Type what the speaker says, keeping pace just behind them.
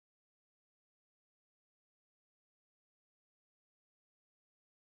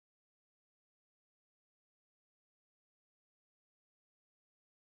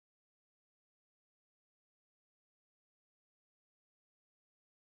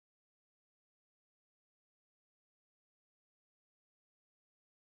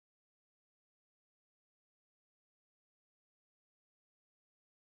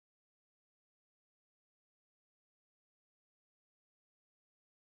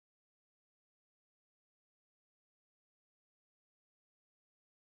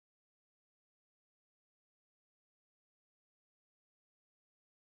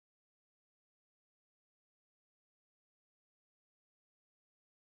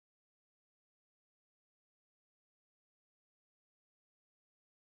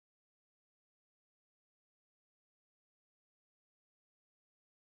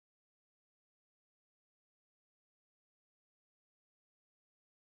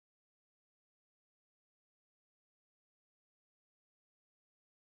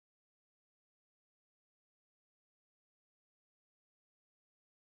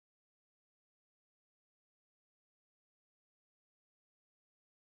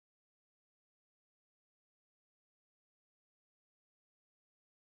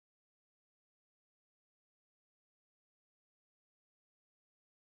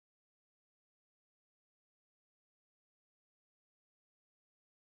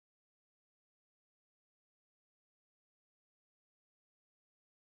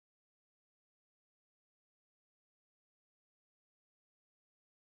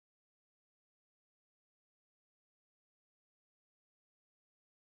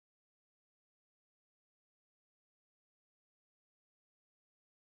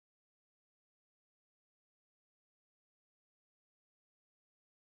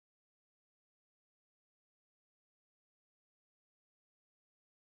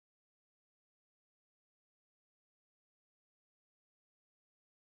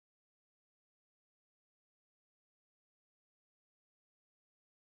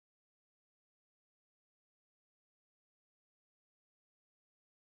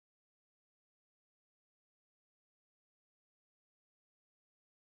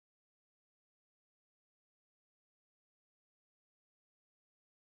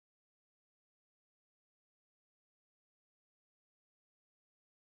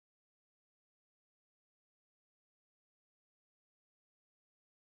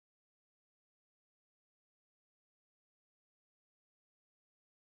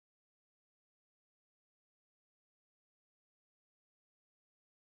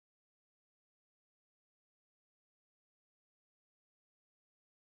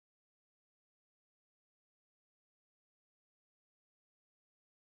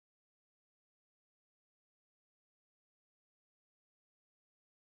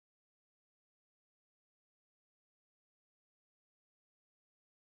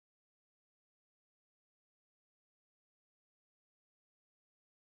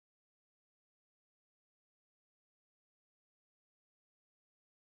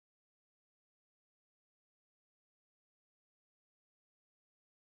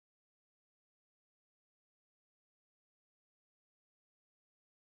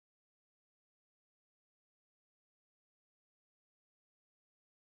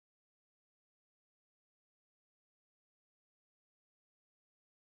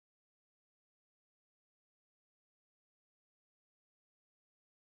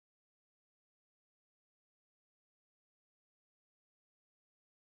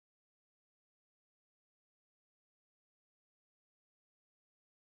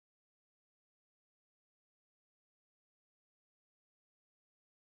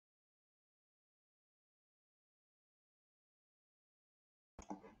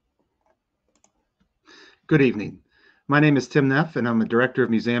Good evening. My name is Tim Neff, and I'm the Director of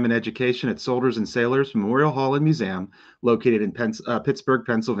Museum and Education at Soldiers and Sailors Memorial Hall and Museum, located in Pittsburgh,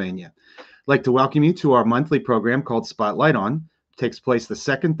 Pennsylvania. I'd like to welcome you to our monthly program called Spotlight On. It takes place the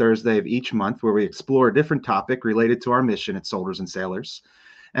second Thursday of each month, where we explore a different topic related to our mission at Soldiers and Sailors.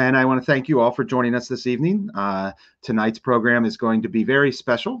 And I want to thank you all for joining us this evening. Tonight's program is going to be very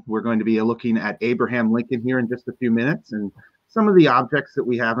special. We're going to be looking at Abraham Lincoln here in just a few minutes, and some of the objects that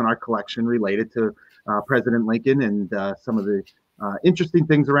we have in our collection related to President Lincoln, and some of the interesting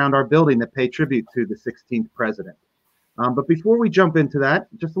things around our building that pay tribute to the 16th president. But before we jump into that,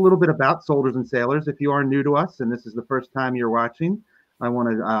 just a little bit about Soldiers and Sailors. If you are new to us and this is the first time you're watching, I want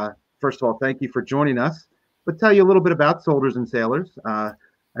to first of all thank you for joining us, but tell you a little bit about Soldiers and Sailors.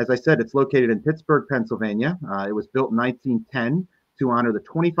 As I said, it's located in Pittsburgh, Pennsylvania. It was built in 1910 to honor the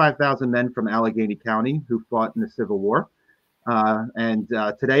 25,000 men from Allegheny County who fought in the Civil War.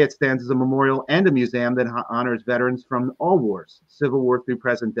 Today it stands as a memorial and a museum that honors veterans from all wars, Civil War through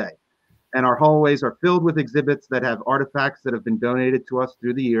present day. And our hallways are filled with exhibits that have artifacts that have been donated to us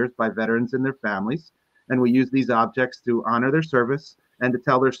through the years by veterans and their families. And we use these objects to honor their service and to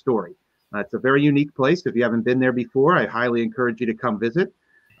tell their story. It's a very unique place. If you haven't been there before, I highly encourage you to come visit.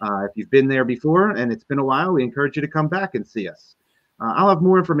 If you've been there before and it's been a while, we encourage you to come back and see us. I'll have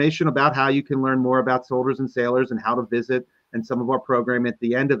more information about how you can learn more about Soldiers and Sailors and how to visit and some of our program at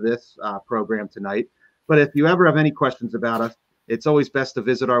the end of this program tonight. But if you ever have any questions about us, it's always best to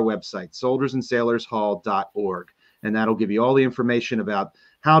visit our website, soldiersandsailorshall.org, and that'll give you all the information about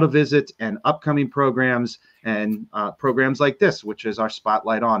how to visit and upcoming programs and programs like this, which is our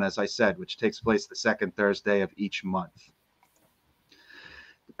Spotlight On, as I said, which takes place the second Thursday of each month.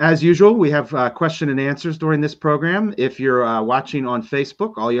 As usual, we have question and answers during this program. If you're watching on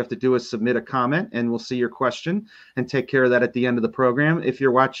Facebook, all you have to do is submit a comment and we'll see your question and take care of that at the end of the program. If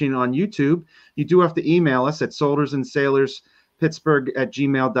you're watching on YouTube, you do have to email us at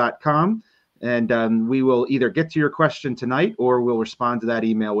soldiersandsailorspittsburgh@gmail.com, and we will either get to your question tonight or we'll respond to that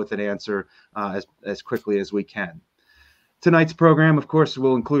email with an answer as quickly as we can. Tonight's program, of course,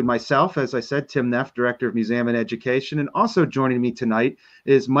 will include myself, as I said, Tim Neff, Director of Museum and Education, and also joining me tonight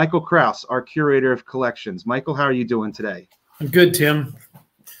is Michael Kraus, our Curator of Collections. Michael, how are you doing today? I'm good, Tim.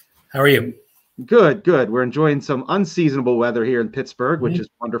 How are you? Good, good. We're enjoying some unseasonable weather here in Pittsburgh, which is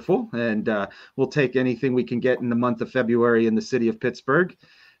wonderful, and we'll take anything we can get in the month of February in the city of Pittsburgh.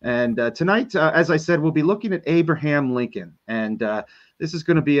 And tonight, as I said, we'll be looking at Abraham Lincoln, and this is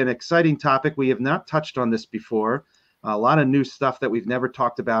going to be an exciting topic. We have not touched on this before. A lot of new stuff that we've never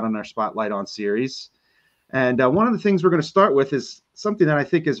talked about on our Spotlight On series. And one of the things we're going to start with is something that I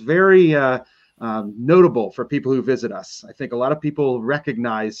think is very notable for people who visit us. I think a lot of people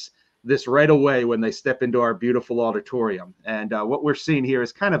recognize this right away when they step into our beautiful auditorium. And what we're seeing here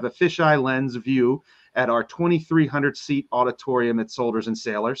is kind of a fisheye lens view at our 2,300-seat auditorium at Soldiers and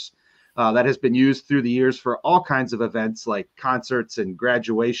Sailors. That has been used through the years for all kinds of events like concerts and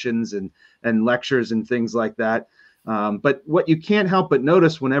graduations and lectures and things like that. But what you can't help but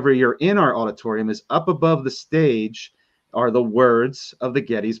notice whenever you're in our auditorium is up above the stage are the words of the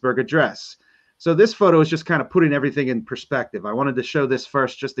Gettysburg Address. So this photo is just kind of putting everything in perspective. I wanted to show this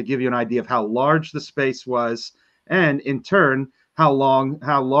first just to give you an idea of how large the space was, and in turn, how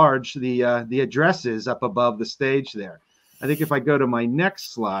large the address is up above the stage there. I think if I go to my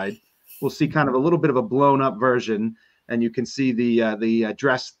next slide, we'll see kind of a little bit of a blown up version. And you can see the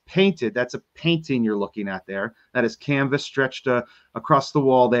address painted. That's a painting you're looking at there. That is canvas stretched across the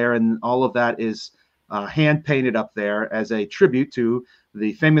wall there, and all of that is hand painted up there as a tribute to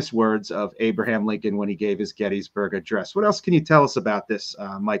the famous words of Abraham Lincoln when he gave his Gettysburg Address. What else can you tell us about this,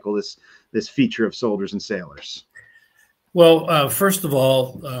 Michael, this feature of Soldiers and Sailors? Well, first of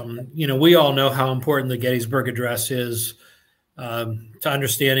all, we all know how important the Gettysburg Address is to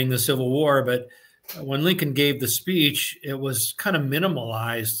understanding the Civil War, but when Lincoln gave the speech, it was kind of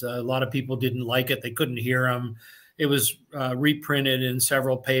minimalized. A lot of people didn't like it. They couldn't hear him. It was reprinted in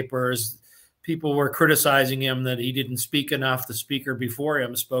several papers. People were criticizing him that he didn't speak enough. The speaker before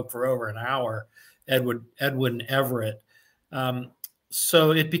him spoke for over an hour, Edwin Everett.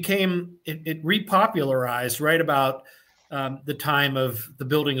 So it repopularized right about the time of the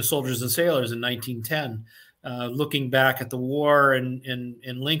building of Soldiers and Sailors in 1910. Looking back at the war and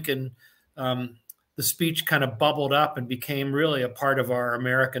Lincoln, the speech kind of bubbled up and became really a part of our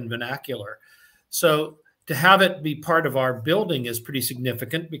American vernacular. So to have it be part of our building is pretty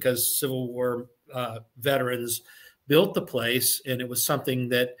significant because Civil War veterans built the place, and it was something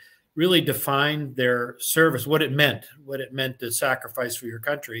that really defined their service, what it meant to sacrifice for your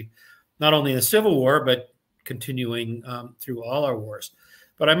country, not only in the Civil War, but continuing through all our wars.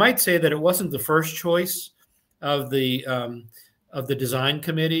 But I might say that it wasn't the first choice. of the design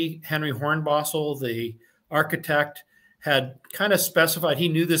committee. Henry Hornbostel, the architect, had kind of specified he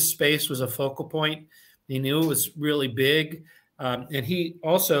knew this space was a focal point. He knew it was really big, and he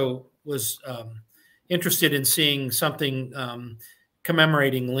also was interested in seeing something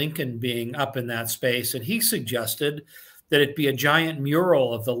commemorating Lincoln being up in that space. And he suggested that it be a giant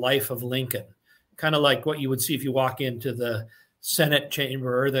mural of the life of Lincoln, kind of like what you would see if you walk into the Senate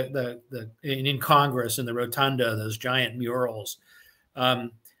chamber or in Congress in the rotunda, those giant murals.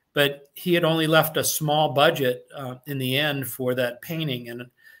 But he had only left a small budget in the end for that painting, and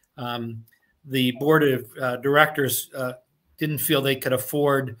the board of directors didn't feel they could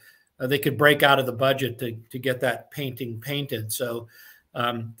afford. They could break out of the budget to get that painting painted. So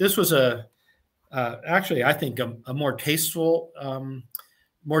this was actually, I think, a more tasteful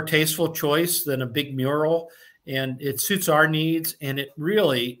choice than a big mural, and it suits our needs. And it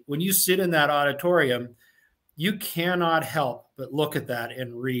really, when you sit in that auditorium, you cannot help but look at that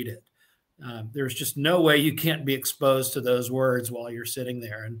and read it. There's just no way you can't be exposed to those words while you're sitting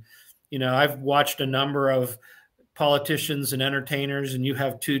there. And I've watched a number of politicians and entertainers, and you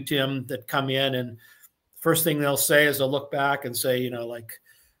have two, Tim, that come in, and first thing they'll say is they'll look back and say, like,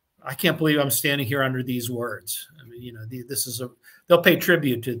 I can't believe I'm standing here under these words. I mean, this is they'll pay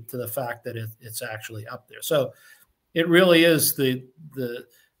tribute to the fact that it's actually up there. So it really is the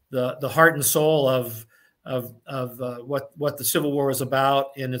heart and soul of what the Civil War was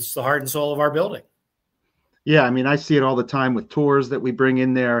about, and it's the heart and soul of our building. Yeah, I mean, I see it all the time with tours that we bring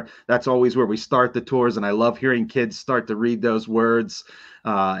in there. That's always where we start the tours, and I love hearing kids start to read those words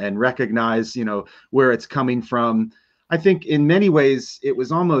and recognize, where it's coming from. I think in many ways it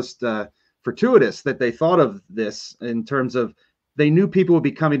was almost fortuitous that they thought of this in terms of they knew people would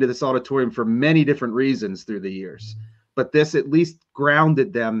be coming to this auditorium for many different reasons through the years. But this at least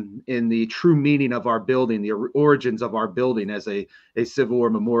grounded them in the true meaning of our building, the origins of our building as a Civil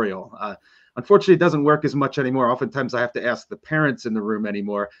War memorial. Unfortunately, it doesn't work as much anymore. Oftentimes I have to ask the parents in the room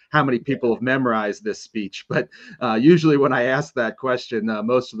anymore how many people have memorized this speech. But usually when I ask that question,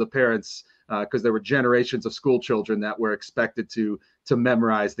 most of the parents, because there were generations of school children that were expected to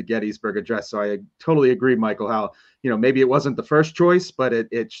memorize the Gettysburg Address. So I totally agree, Michael, how, maybe it wasn't the first choice, but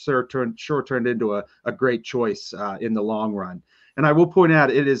it sure turned into a great choice in the long run. And I will point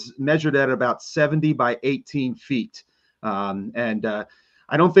out it is measured at about 70 by 18 feet.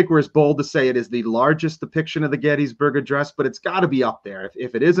 I don't think we're as bold to say it is the largest depiction of the Gettysburg Address, but it's got to be up there.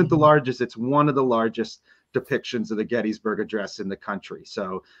 If it isn't the largest, it's one of the largest depictions of the Gettysburg Address in the country.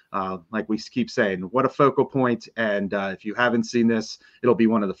 So like we keep saying, what a focal point. And if you haven't seen this, it'll be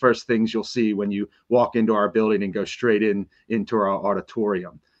one of the first things you'll see when you walk into our building and go straight into our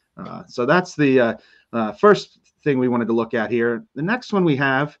auditorium. So that's the first thing we wanted to look at here. The next one we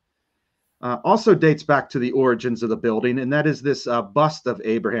have also dates back to the origins of the building, and that is this bust of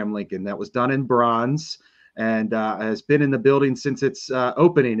Abraham Lincoln that was done in bronze and has been in the building since its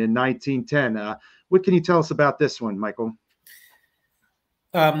opening in 1910. What can you tell us about this one, Michael?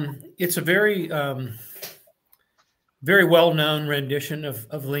 It's a very, very well-known rendition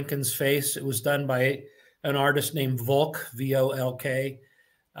of Lincoln's face. It was done by an artist named Volk, V-O-L-K.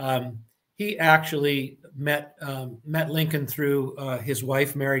 He actually met Lincoln through his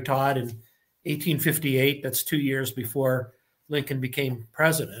wife, Mary Todd, in 1858. That's 2 years before Lincoln became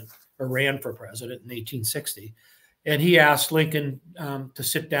president or ran for president in 1860. And he asked Lincoln to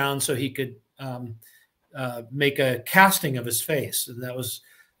sit down so he could make a casting of his face. And that was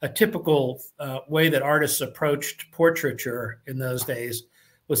a typical way that artists approached portraiture in those days,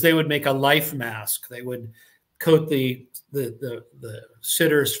 was they would make a life mask. They would coat the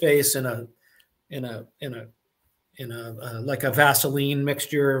sitter's face in a like a Vaseline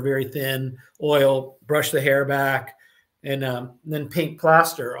mixture, very thin oil, brush the hair back, and then paint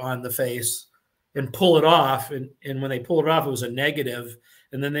plaster on the face and pull it off. And when they pulled it off, it was a negative,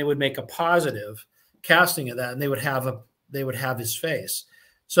 and then they would make a positive casting of that, and they would have his face.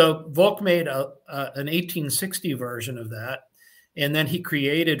 So Volk made an 1860 version of that, and then he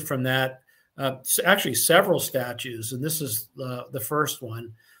created from that actually several statues, and this is the first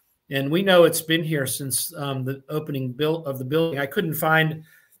one. And we know it's been here since the opening of the building. I couldn't find,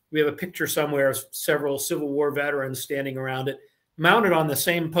 we have a picture somewhere of several Civil War veterans standing around it, mounted on the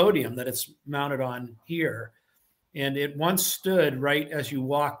same podium that it's mounted on here. And it once stood right as you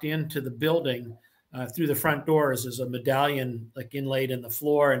walked into the building through the front doors as a medallion like inlaid in the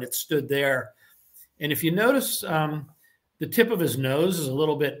floor, and it stood there. And if you notice, the tip of his nose is a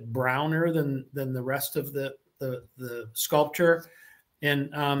little bit browner than the rest of the sculpture.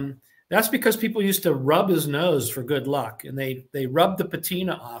 And that's because people used to rub his nose for good luck, and they rubbed the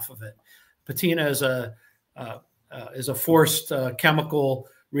patina off of it. Patina is a is a forced chemical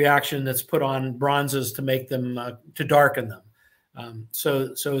reaction that's put on bronzes to make them to darken them.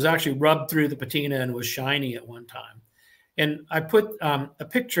 So it was actually rubbed through the patina and was shiny at one time. And I put a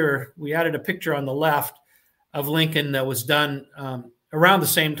picture. We added a picture on the left of Lincoln that was done around the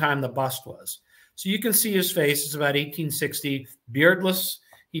same time the bust was. So you can see his face. It's about 1860, beardless.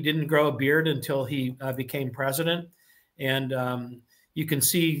 He didn't grow a beard until he became president. And you can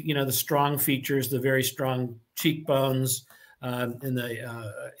see, you know, the strong features, the very strong cheekbones, in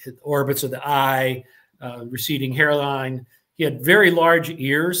the orbits of the eye, receding hairline. He had very large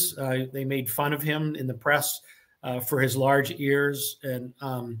ears. They made fun of him in the press for his large ears. And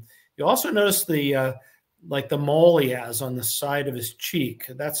you also notice the like the mole he has on the side of his cheek.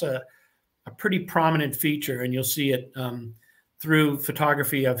 That's a pretty prominent feature, and you'll see it through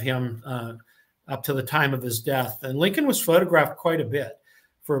photography of him up to the time of his death. And Lincoln was photographed quite a bit.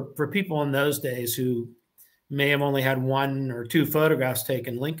 For people in those days who may have only had 1 or 2 photographs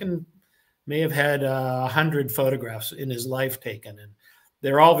taken, Lincoln may have had 100 photographs in his life taken, and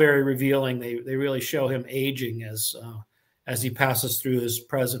they're all very revealing. They really show him aging as he passes through his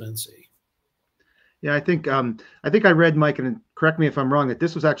presidency. Yeah, I think I read, Mike, and correct me if I'm wrong, that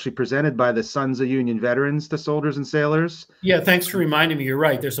this was actually presented by the Sons of Union Veterans to soldiers and sailors. Yeah, thanks for reminding me. You're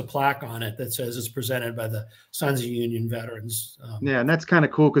right. There's a plaque on it that says it's presented by the Sons of Union Veterans. Yeah, and that's kind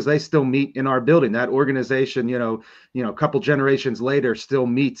of cool because they still meet in our building. That organization, you know, a couple generations later, still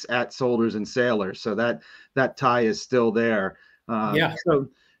meets at Soldiers and Sailors. So that tie is still there. Yeah. So,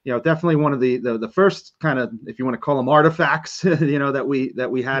 you know, definitely one of the first kind of, if you want to call them artifacts, you know, that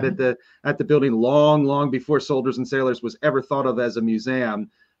we had at the building long before Soldiers and Sailors was ever thought of as a museum,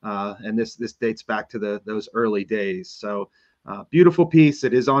 and this dates back to those early days. So beautiful piece.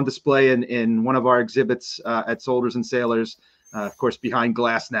 It is on display in one of our exhibits at Soldiers and Sailors, of course behind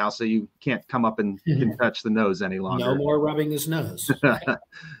glass now, so you can't come up and can touch the nose any longer. No more rubbing his nose.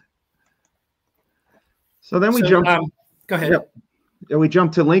 So then we jump. Go ahead. Yep. We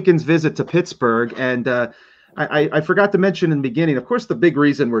jumped to Lincoln's visit to Pittsburgh, and I forgot to mention in the beginning, of course, the big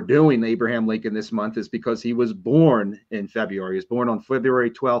reason we're doing Abraham Lincoln this month is because he was born in February. He was born on February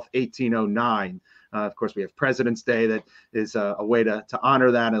 12th, 1809. Of course, we have President's Day that is a way to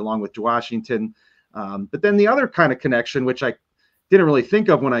honor that, along with Washington. But then the other kind of connection, which I didn't really think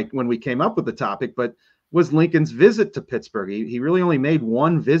of when we came up with the topic, but was Lincoln's visit to Pittsburgh. He really only made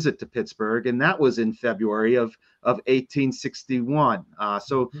one visit to Pittsburgh, and that was in February of 1861.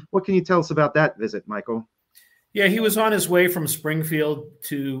 So what can you tell us about that visit, Michael? Yeah, he was on his way from Springfield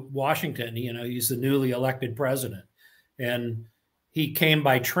to Washington. You know, he's the newly elected president, and he came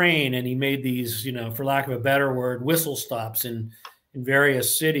by train, and he made these, you know, for lack of a better word, whistle stops in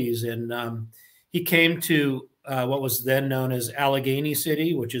various cities. And he came to what was then known as Allegheny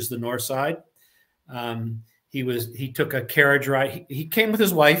City, which is the north side. He took a carriage ride. He came with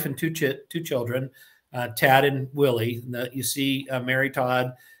his wife and two children, Tad and Willie. You see Mary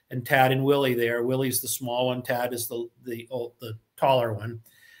Todd and Tad and Willie there. Willie's the small one. Tad is the taller one.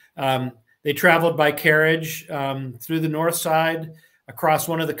 They traveled by carriage through the north side, across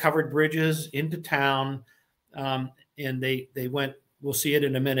one of the covered bridges into town, and they went. We'll see it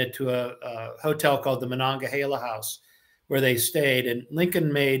in a minute, to a hotel called the Monongahela House, where they stayed. And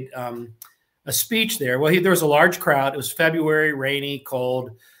Lincoln made a speech there. Well, there was a large crowd. It was February, rainy, cold.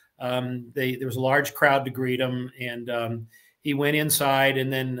 There was a large crowd to greet him, and he went inside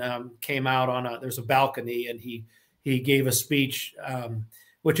and then came out on there's a balcony, and he gave a speech,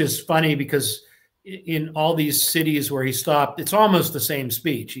 which is funny because in all these cities where he stopped, it's almost the same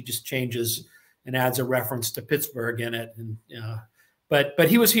speech. He just changes and adds a reference to Pittsburgh in it. And but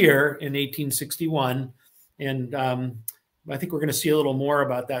he was here in 1861, and I think we're going to see a little more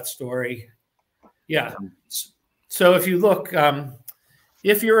about that story. Yeah. So if you look,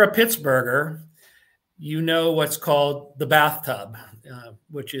 if you're a Pittsburgher, you know what's called the bathtub,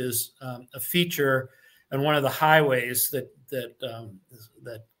 which is a feature on one of the highways that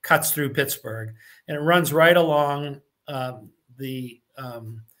cuts through Pittsburgh, and it runs right along the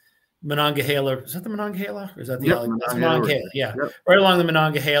Monongahela. Is that the Monongahela, or is that the Monongahela? Yeah, yep. Right along the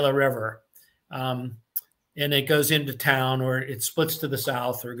Monongahela River, and it goes into town, or it splits to the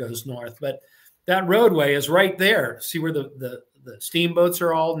south or goes north. But that roadway is right there. See where the steamboats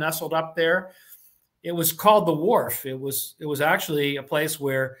are all nestled up there? It was called the wharf. It was actually a place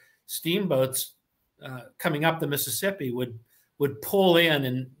where steamboats coming up the Mississippi would pull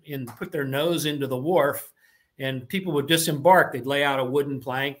in and put their nose into the wharf, and people would disembark. They'd lay out a wooden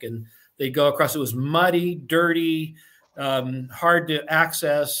plank and they'd go across. It was muddy, dirty, hard to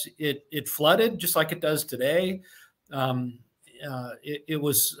access. It flooded just like it does today. it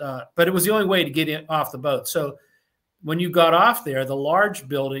was, but it was the only way to get off the boat. So when you got off there, the large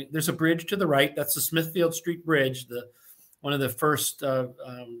building, there's a bridge to the right. That's the Smithfield Street Bridge, one of the first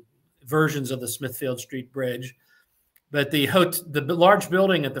versions of the Smithfield Street Bridge. But the large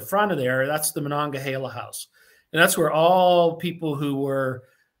building at the front of there, that's the Monongahela House. And that's where all people who were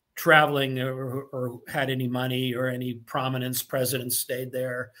traveling or had any money or any prominence, presidents stayed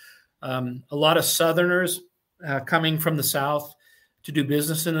there. A lot of Southerners coming from the South to do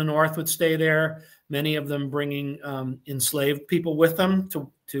business in the North would stay there. Many of them bringing enslaved people with them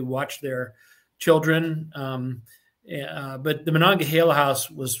to watch their children. But the Monongahela House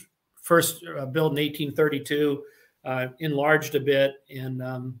was first built in 1832, enlarged a bit, and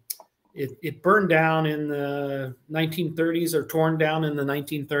it burned down in the 1930s, or torn down in the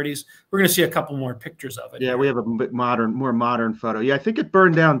 1930s. We're going to see a couple more pictures of it. Yeah, we have a bit more modern photo. Yeah, I think it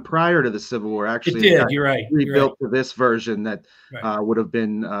burned down prior to the Civil War. Actually, it did. You're right. Rebuilt to this version that would have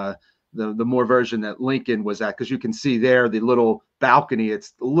been the more version that Lincoln was at, because you can see there the little balcony.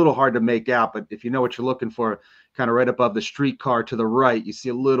 It's a little hard to make out, but if you know what you're looking for, kind of right above the streetcar to the right, you see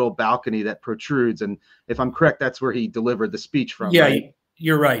a little balcony that protrudes. And if I'm correct, that's where he delivered the speech from. Yeah, right?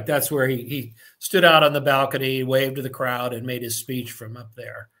 You're right. That's where he stood out on the balcony, waved to the crowd, and made his speech from up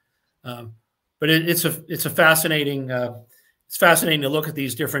there. But it's a fascinating. It's fascinating to look at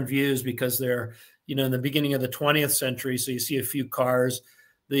these different views, because they're, in the beginning of the 20th century. So you see a few cars.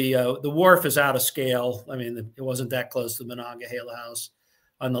 The wharf is out of scale. I mean, it wasn't that close to the Monongahela House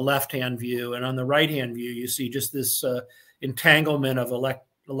on the left-hand view, and on the right-hand view, you see just this entanglement of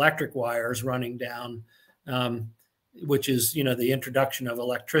electric wires running down. Which is, the introduction of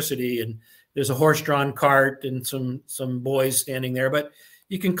electricity, and there's a horse-drawn cart and some boys standing there, but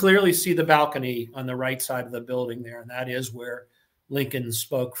you can clearly see the balcony on the right side of the building there, and that is where Lincoln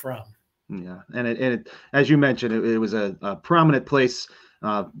spoke from. Yeah, and it as you mentioned, it was a prominent place,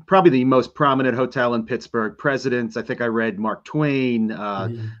 probably the most prominent hotel in Pittsburgh. Presidents, I think I read Mark Twain,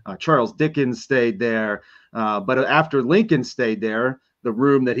 Charles Dickens stayed there, but after Lincoln stayed there, the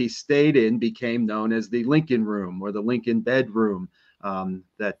room that he stayed in became known as the Lincoln Room, or the Lincoln Bedroom.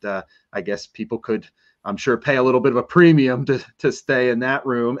 That I guess people could, I'm sure, pay a little bit of a premium to stay in that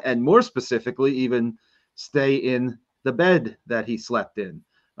room, and more specifically, even stay in the bed that he slept in,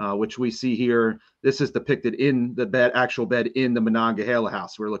 which we see here. This is depicted in the actual bed in the Monongahela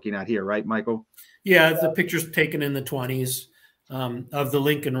House we're looking at here, right, Michael? Yeah, the picture's taken in the 20s of the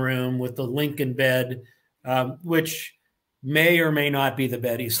Lincoln Room with the Lincoln bed, which may or may not be the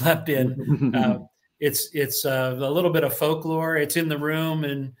bed he slept in. It's a little bit of folklore. It's in the room,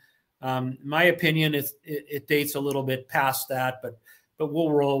 and in my opinion, it dates a little bit past that. But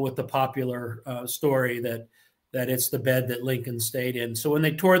we'll roll with the popular story that it's the bed that Lincoln stayed in. So when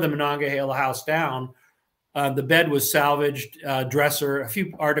they tore the Monongahela House down, the bed was salvaged, dresser, a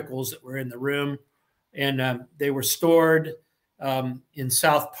few articles that were in the room, and they were stored in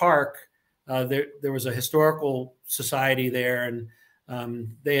South Park. There was a historical society there, and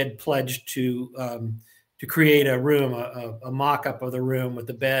they had pledged to create a room, a mock-up of the room with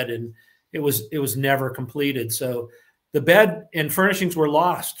the bed, and it was never completed. So the bed and furnishings were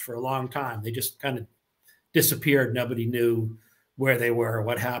lost for a long time. They just kind of disappeared. Nobody knew where they were or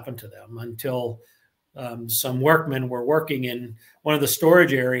what happened to them, until some workmen were working in one of the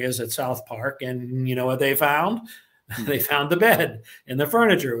storage areas at South Park, and you know what they found? They found the bed and the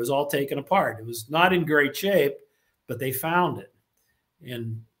furniture. It was all taken apart. It was not in great shape, but they found it.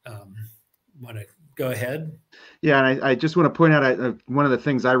 And want to go ahead? Yeah, and I just want to point out one of the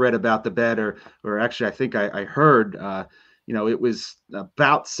things I read about the bed, or actually I think I heard, it was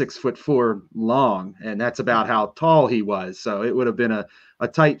about 6'4" long, and that's about how tall he was. So it would have been a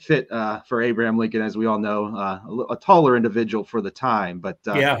tight fit for Abraham Lincoln, as we all know, a taller individual for the time. But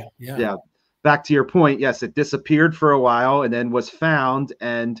yeah. Back to your point, yes, it disappeared for a while and then was found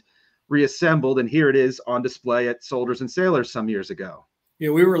and reassembled, and here it is on display at Soldiers and Sailors some years ago.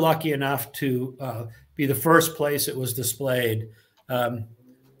 Yeah, we were lucky enough to be the first place it was displayed.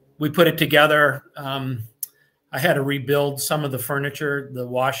 We put it together. I had to rebuild some of the furniture, the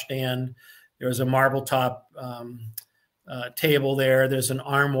washstand. There was a marble top table there. There's an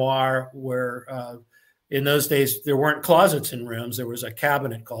armoire where in those days there weren't closets in rooms. There was a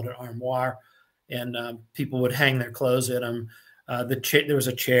cabinet called an armoire, and people would hang their clothes in them. There was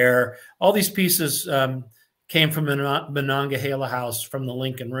a chair. All these pieces came from Monongahela House, from the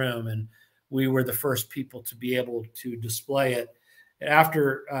Lincoln Room, and we were the first people to be able to display it.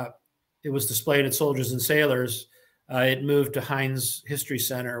 After it was displayed at Soldiers and Sailors, it moved to Heinz History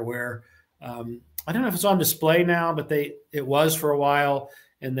Center, where I don't know if it's on display now, but it was for a while,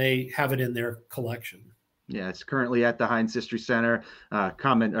 and they have it in their collection. Yeah, it's currently at the Heinz History Center.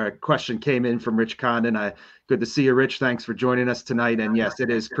 Comment or question came in from Rich Condon. Good to see you, Rich. Thanks for joining us tonight. And yes, it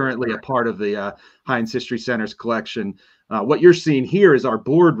is currently a part of the Heinz History Center's collection. What you're seeing here is our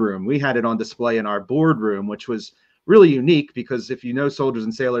boardroom. We had it on display in our boardroom, which was really unique because if you know Soldiers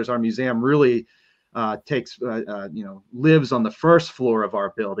and Sailors, our museum really lives on the first floor of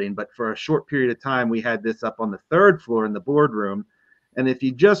our building. But for a short period of time, we had this up on the third floor in the boardroom. And if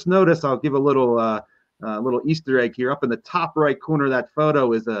you just notice, I'll give a little Easter egg here. Up in the top right corner of that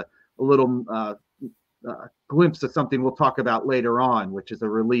photo is a little glimpse of something we'll talk about later on, which is a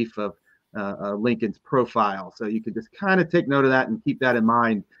relief of Lincoln's profile. So you could just kind of take note of that and keep that in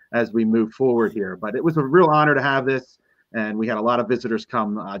mind as we move forward here. But it was a real honor to have this, and we had a lot of visitors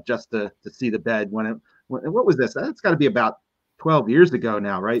come just to see the bed. What was this? That's got to be about 12 years ago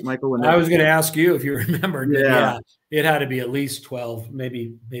now, right, Michael? I was going to ask you if you remembered. Yeah, it had to be at least 12,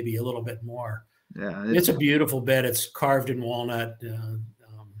 maybe a little bit more. Yeah, it's a beautiful bed. It's carved in walnut.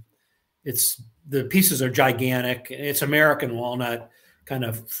 The pieces are gigantic. It's American walnut, kind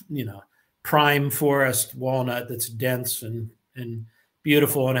of prime forest walnut that's dense and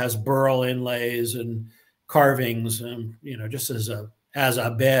beautiful and has burl inlays and carvings. Just as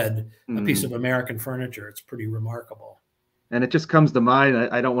a bed, a piece of American furniture. It's pretty remarkable. And it just comes to mind.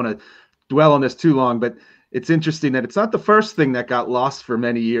 I don't want to dwell on this too long, but it's interesting that it's not the first thing that got lost for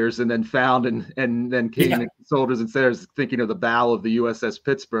many years and then found and then came to Soldiers and Sailors. Thinking of the bow of the USS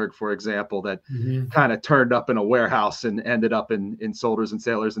Pittsburgh, for example, that kind of turned up in a warehouse and ended up in Soldiers and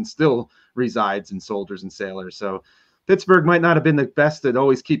Sailors and still resides in Soldiers and Sailors. So Pittsburgh might not have been the best at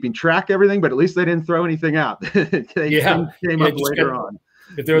always keeping track of everything, but at least they didn't throw anything out. Came up later on.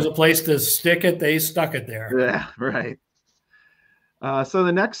 If there was a place to stick it, they stuck it there. Yeah, right. So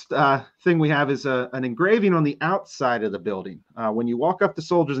the next thing we have is an engraving on the outside of the building. When you walk up to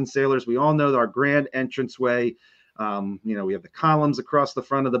Soldiers and Sailors, we all know our grand entranceway. We have the columns across the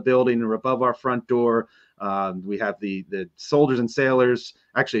front of the building or above our front door. We have the Soldiers and Sailors.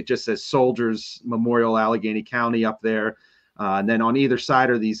 Actually, it just says Soldiers Memorial Allegheny County up there. And then on either side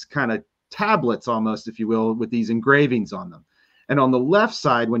are these kind of tablets almost, if you will, with these engravings on them. And on the left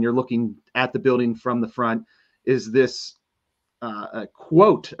side, when you're looking at the building from the front, is this a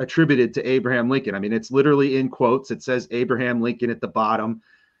quote attributed to Abraham Lincoln. I mean, it's literally in quotes. It says Abraham Lincoln at the bottom.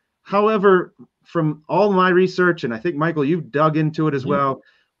 However, from all my research, and I think, Michael, you've dug into it as well,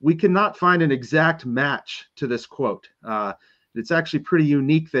 we cannot find an exact match to this quote. It's actually pretty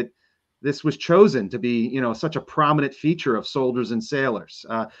unique that this was chosen to be, such a prominent feature of Soldiers and Sailors.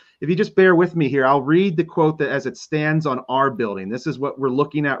 If you just bear with me here, I'll read the quote as it stands on our building. This is what we're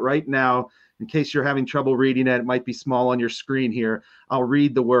looking at right now. In case you're having trouble reading it, it might be small on your screen here. I'll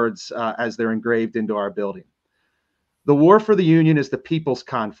read the words as they're engraved into our building. The war for the Union is the people's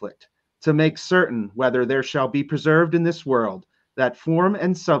conflict, to make certain whether there shall be preserved in this world that form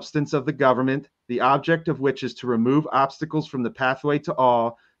and substance of the government, the object of which is to remove obstacles from the pathway to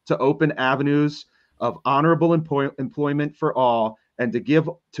all, to open avenues of honorable employment for all, and to give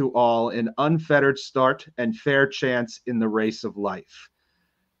to all an unfettered start and fair chance in the race of life.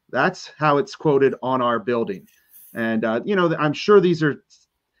 That's how it's quoted on our building. And, I'm sure these are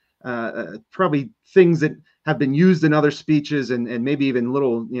probably things that have been used in other speeches and maybe even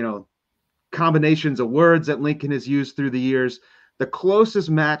little, combinations of words that Lincoln has used through the years. The closest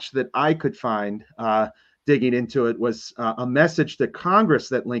match that I could find digging into it was a message to Congress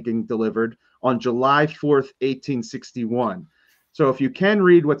that Lincoln delivered on July 4th, 1861. So if you can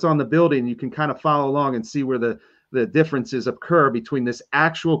read what's on the building, you can kind of follow along and see where the differences occur between this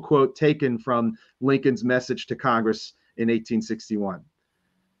actual quote taken from Lincoln's message to Congress in 1861.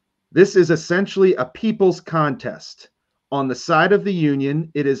 This is essentially a people's contest. On the side of the Union,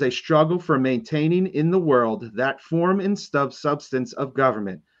 it is a struggle for maintaining in the world that form and substance of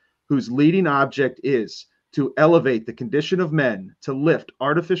government, whose leading object is to elevate the condition of men, to lift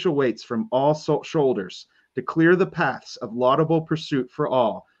artificial weights from all shoulders, to clear the paths of laudable pursuit for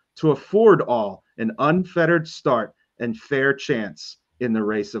all, to afford all an unfettered start and fair chance in the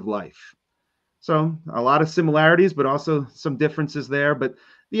race of life. So a lot of similarities, but also some differences there. But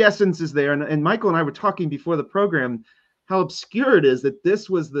the essence is there. And Michael and I were talking before the program how obscure it is that this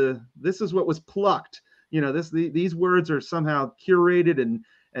is what was plucked. These words are somehow curated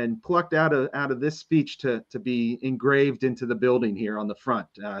and plucked out of this speech to be engraved into the building here on the front.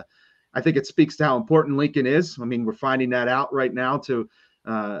 I think it speaks to how important Lincoln is. I mean, we're finding that out right now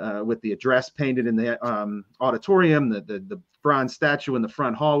with the address painted in the auditorium, the bronze statue in the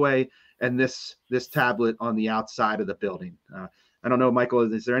front hallway, and this tablet on the outside of the building. I don't know,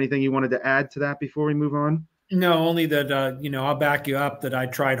 Michael, is there anything you wanted to add to that before we move on? No, only that, I'll back you up that I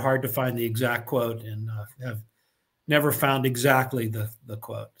tried hard to find the exact quote and have never found exactly the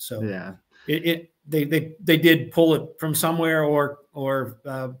quote. So Yeah. They did pull it from somewhere or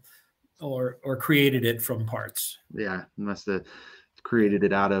created it from parts. Yeah. Must have created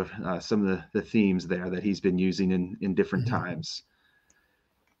it out of some of the themes there that he's been using in different times.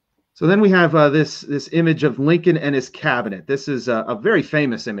 So then we have this image of Lincoln and his cabinet. This is a very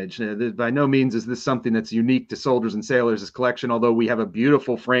famous image. By no means is this something that's unique to Soldiers and Sailors' collection, although we have a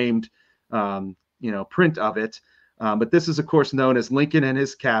beautiful framed print of it. But this is, of course, known as Lincoln and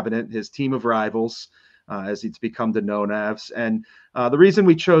his cabinet, his team of rivals, as it's become known as. And the reason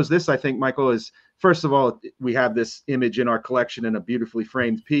we chose this, I think, Michael, is first of all, we have this image in our collection in a beautifully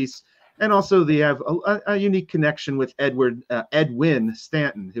framed piece. And also, they have a unique connection with Edwin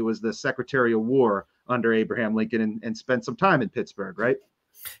Stanton, who was the Secretary of War under Abraham Lincoln and spent some time in Pittsburgh, right?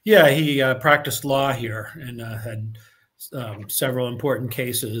 Yeah, he practiced law here and had several important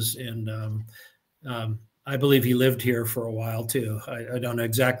cases. And I believe he lived here for a while, too. I don't know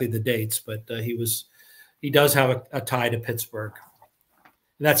exactly the dates, but he does have a tie to Pittsburgh.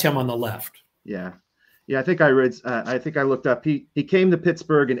 And that's him on the left. Yeah. Yeah, I think I read. I think I looked up. He came to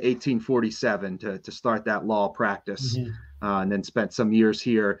Pittsburgh in 1847 to start that law practice, and then spent some years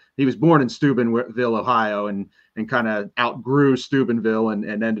here. He was born in Steubenville, Ohio, and kind of outgrew Steubenville and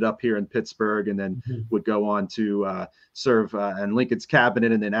ended up here in Pittsburgh, and then would go on to serve in Lincoln's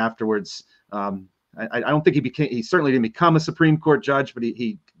cabinet, and then afterwards. I don't think he certainly didn't become a Supreme Court judge, but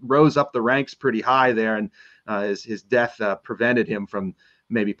he rose up the ranks pretty high there, and his death prevented him from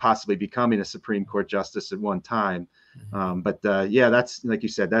maybe possibly becoming a Supreme Court justice at one time. Yeah, that's, like you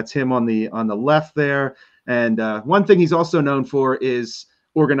said, that's him on the left there. And one thing he's also known for is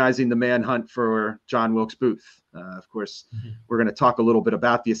organizing the manhunt for John Wilkes Booth. Of course, we're going to talk a little bit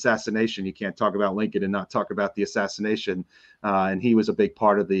about the assassination. You can't talk about Lincoln and not talk about the assassination. And he was a big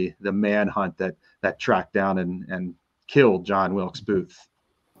part of the manhunt that tracked down and killed John Wilkes Booth.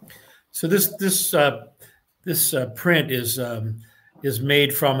 So this print is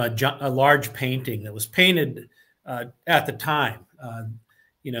made from a large painting that was painted at the time.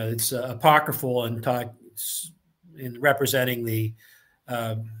 It's apocryphal and in representing the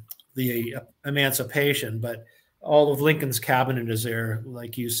emancipation, but all of Lincoln's cabinet is there.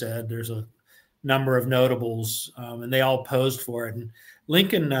 Like you said, there's a number of notables, and they all posed for it. And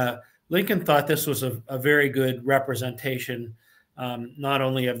Lincoln thought this was a very good representation, not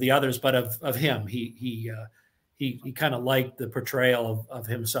only of the others, but of him. He kind of liked the portrayal of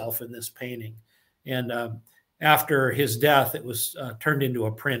himself in this painting. And after his death, it was turned into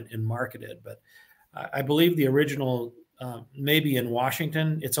a print and marketed. But I believe the original maybe in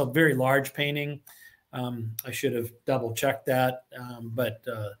Washington. It's a very large painting. I should have double checked that. But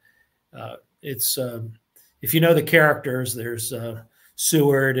it's, if you know the characters, there's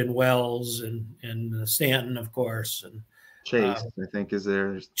Seward and Wells and Stanton, of course. And Chase, I think, is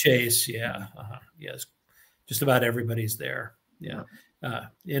there. Chase, yeah. Yes. Just about everybody's there. Yeah.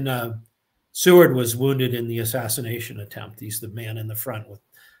 Seward was wounded in the assassination attempt. He's the man in the front with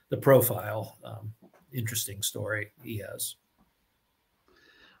the profile. Interesting story he has.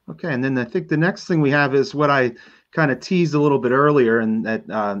 Okay, and then I think the next thing we have is what I kind of teased a little bit earlier, and that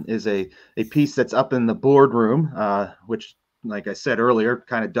is a piece that's up in the boardroom, which, like I said earlier,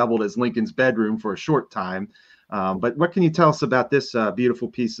 kind of doubled as Lincoln's bedroom for a short time. But what can you tell us about this beautiful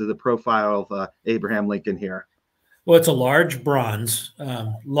piece of the profile of Abraham Lincoln here? Well, it's a large bronze.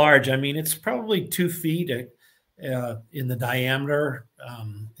 Large, I mean, it's probably 2 feet in the diameter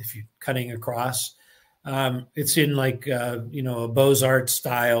if you're cutting across. It's in like, a Beaux-Arts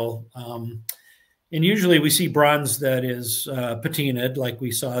style. And usually we see bronze that is patinaed, like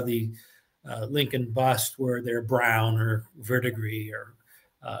we saw the Lincoln bust where they're brown or verdigris or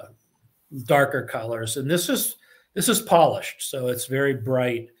darker colors. And this is polished, so it's very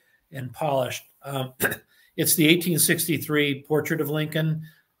bright and polished. It's the 1863 portrait of Lincoln.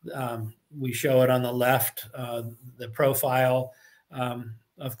 We show it on the left, the profile.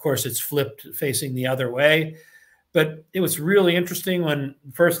 Of course, it's flipped facing the other way. But it was really interesting when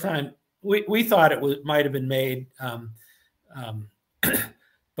first time we thought it might have been made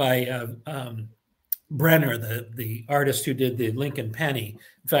by Brenner, the artist who did the Lincoln penny.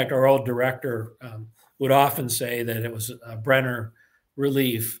 In fact, our old director would often say that it was a Brenner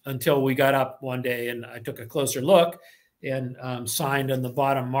relief until we got up one day and I took a closer look, and signed on the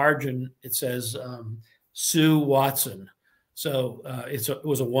bottom margin, it says Sue Watson. So it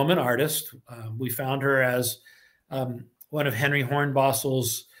was a woman artist. We found her as one of Henry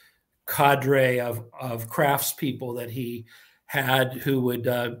Hornbossel's cadre of craftspeople that he had, who would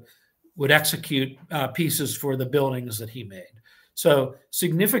would execute pieces for the buildings that he made. So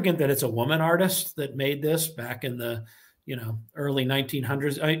significant that it's a woman artist that made this back in the early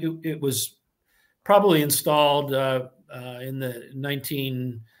 1900s. It was probably installed in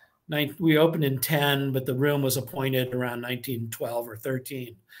the we opened in 10, but the room was appointed around 1912 or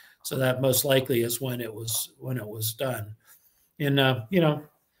 13. So that most likely is when it was done. And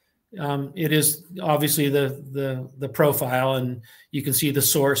it is obviously the profile, and you can see the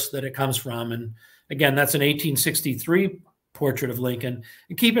source that it comes from. And again, that's an 1863 portrait of Lincoln.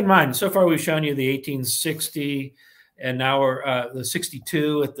 And keep in mind, so far we've shown you the 1860, and now we're the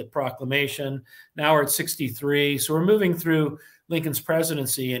 62 at the proclamation. Now we're at 63. So we're moving through Lincoln's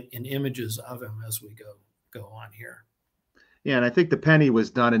presidency and images of him as we go on here. Yeah, and I think the penny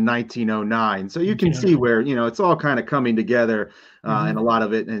was done in 1909. So you can see where, it's all kind of coming together, and a lot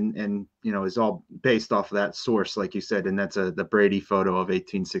of it and is all based off of that source, like you said, and that's the Brady photo of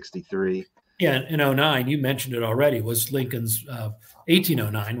 1863. Yeah, in 09, you mentioned it already, was Lincoln's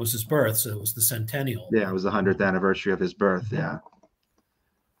 1809 was his birth, so it was the centennial. Yeah, it was the 100th anniversary of his birth, yeah.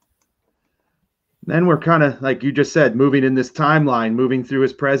 Then we're kind of, like you just said, moving in this timeline, moving through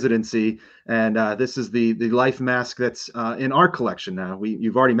his presidency. And this is the life mask that's in our collection now.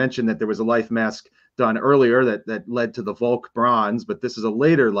 You've already mentioned that there was a life mask done earlier that led to the Volk bronze, but this is a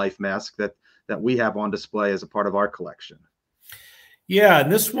later life mask that we have on display as a part of our collection. Yeah,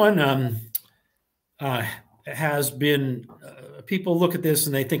 and this one has been, people look at this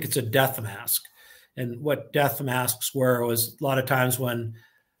and they think it's a death mask. And what death masks were was a lot of times when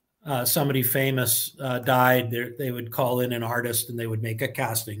somebody famous died, they would call in an artist and they would make a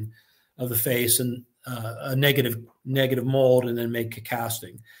casting of the face and a negative mold, and then make a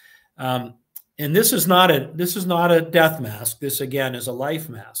casting. And this is not a death mask. This again is a life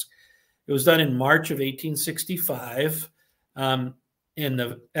mask. It was done in March of 1865,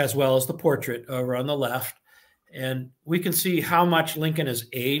 as well as the portrait over on the left. And we can see how much Lincoln has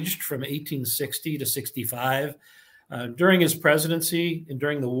aged from 1860 to 65. During his presidency and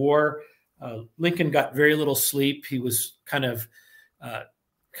during the war, Lincoln got very little sleep. He was kind of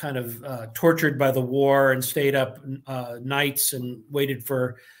tortured by the war and stayed up nights and waited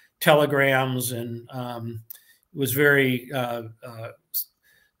for telegrams, and was very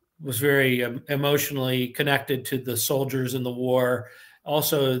emotionally connected to the soldiers in the war.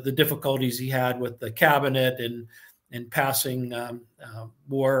 Also, the difficulties he had with the cabinet and passing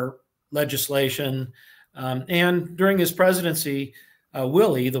war legislation. And during his presidency,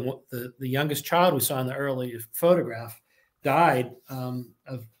 Willie, the youngest child we saw in the early photograph, died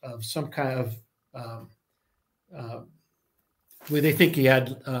of some kind of where they think he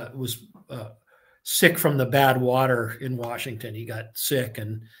was sick from the bad water in Washington. He got sick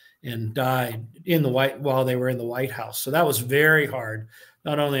and died while they were in the White House. So that was very hard,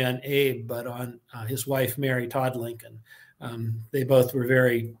 not only on Abe but on his wife Mary Todd Lincoln. They both were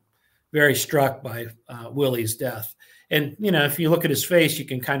very, very struck by Willie's death. And if you look at his face, you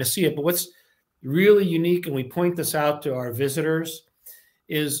can kind of see it. But what's really unique, and we point this out to our visitors,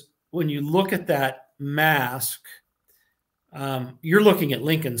 is when you look at that mask, you're looking at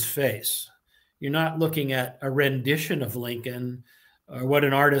Lincoln's face. You're not looking at a rendition of Lincoln, or what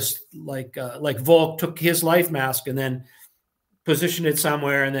an artist like Volk took his life mask and then positioned it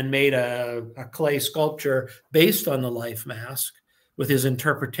somewhere and then made a clay sculpture based on the life mask with his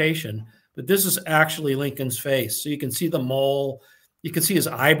interpretation. But this is actually Lincoln's face. So you can see the mole, you can see his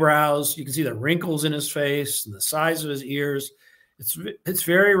eyebrows, you can see the wrinkles in his face and the size of his ears. It's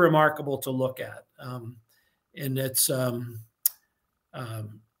very remarkable to look at. And it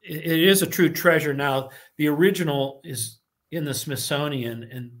is a true treasure. Now, the original is in the Smithsonian,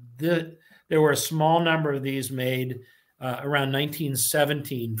 and there were a small number of these made around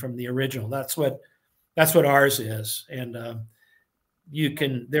 1917 from the original. That's what ours is. And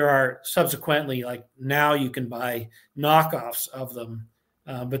there are subsequently, like now you can buy knockoffs of them,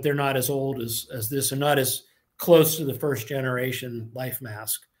 but they're not as old as this, and not as close to the first generation life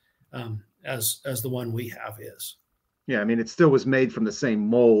mask as the one we have is. Yeah, I mean, it still was made from the same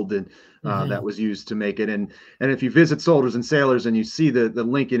mold and that was used to make it. And if you visit Soldiers and Sailors and you see the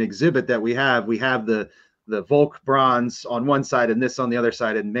Lincoln exhibit that we have the Volk bronze on one side and this on the other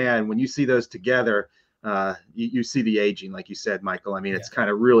side. And man, when you see those together, you see the aging, like you said, Michael. I mean, it's kind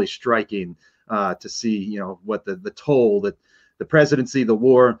of really striking to see, what the toll that the presidency, the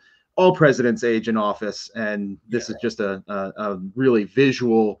war, all presidents age in office. And this is just a really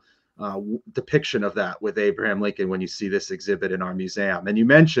visual depiction of that with Abraham Lincoln when you see this exhibit in our museum. And you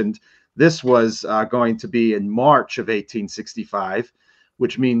mentioned this was going to be in March of 1865,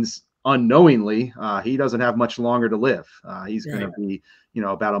 which means unknowingly, he doesn't have much longer to live. He's going Right. to be,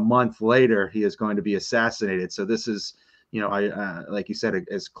 about a month later, he is going to be assassinated. So this is, like you said,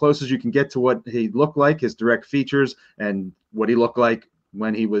 as close as you can get to what he looked like, his direct features, and what he looked like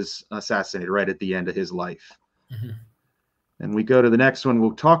when he was assassinated right at the end of his life. Mm-hmm. And we go to the next one.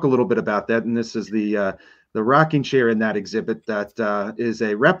 We'll talk a little bit about that. And this is the rocking chair in that exhibit that is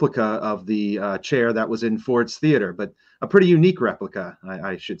a replica of the chair that was in Ford's Theater, but a pretty unique replica,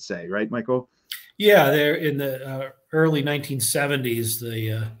 I should say, right, Michael? Yeah, they're in the early 1970s.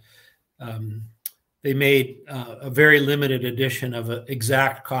 They made a very limited edition of an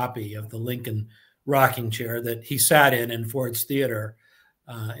exact copy of the Lincoln rocking chair that he sat in Ford's Theater,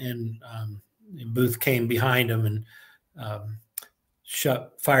 and Booth came behind him and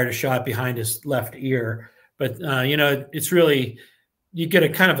fired a shot behind his left ear. But it's really, you get a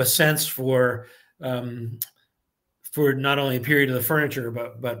kind of a sense for not only a period of the furniture,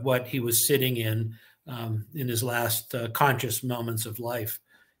 but what he was sitting in his last conscious moments of life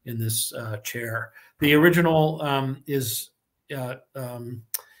in this chair. The original it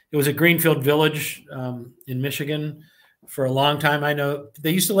was at Greenfield Village in Michigan for a long time. I know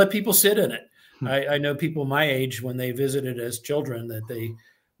they used to let people sit in it. I know people my age, when they visited as children, that they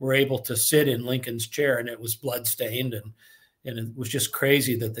were able to sit in Lincoln's chair, and it was bloodstained, and it was just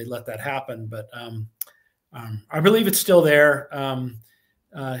crazy that they let that happen. But I believe it's still there.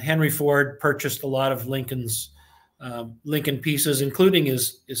 Henry Ford purchased a lot of Lincoln pieces, including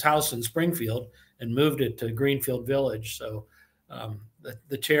his house in Springfield, and moved it to Greenfield Village. So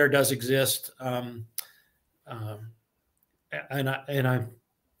the chair does exist,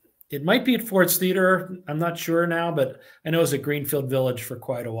 it might be at Ford's Theater. I'm not sure now, but I know it was at Greenfield Village for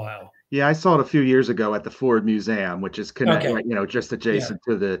quite a while. Yeah, I saw it a few years ago at the Ford Museum, which is connected, just adjacent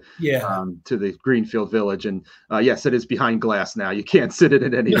to the Greenfield Village. And yes, it is behind glass now. You can't sit in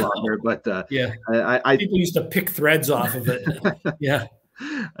it any longer. But people used to pick threads off of it. Yeah,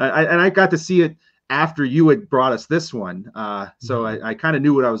 and I got to see it after you had brought us this one. So I kind of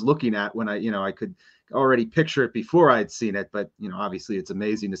knew what I was looking at when I could already picture it before I had seen it. But obviously it's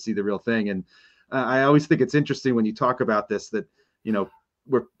amazing to see the real thing. And I always think it's interesting when you talk about this that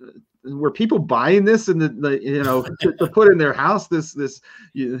were people buying this and to put in their house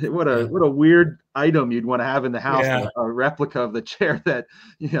what a weird item you'd want to have in the house, a replica of the chair that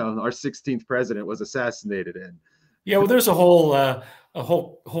our 16th president was assassinated in. Yeah, well, there's a whole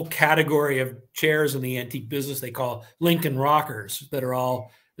category of chairs in the antique business they call Lincoln rockers that are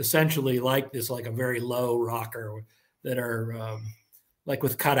all essentially like this, like a very low rocker that are like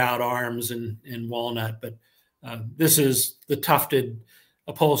with cutout arms and walnut. But this is the tufted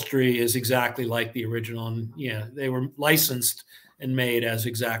upholstery is exactly like the original, and they were licensed and made as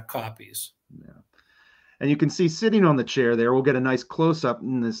exact copies. Yeah, and you can see sitting on the chair there. We'll get a nice close up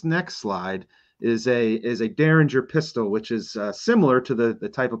in this next slide. Is a Derringer pistol, which is similar to the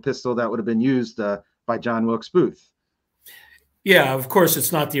type of pistol that would have been used by John Wilkes Booth. Yeah, of course,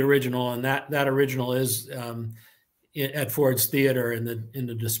 it's not the original, and that original is at Ford's Theater in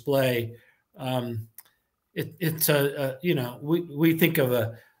the display. It's we think of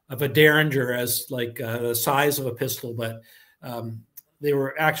a Derringer as like the size of a pistol, but they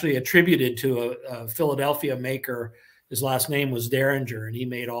were actually attributed to a Philadelphia maker. His last name was Derringer, and he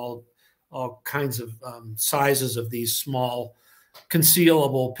made all kinds of sizes of these small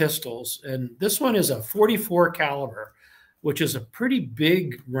concealable pistols. And this one is a 44 caliber, which is a pretty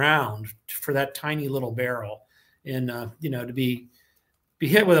big round for that tiny little barrel. And to be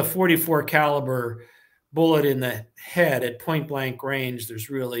hit with a 44 caliber bullet in the head at point blank range, there's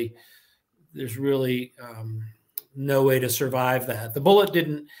really no way to survive that. The bullet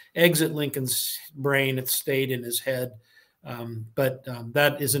didn't exit Lincoln's brain; it stayed in his head. But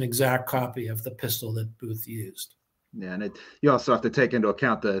that is an exact copy of the pistol that Booth used. Yeah, and you also have to take into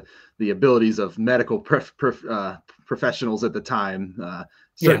account the abilities of medical professionals at the time.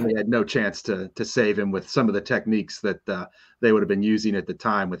 Certainly had no chance to save him with some of the techniques that they would have been using at the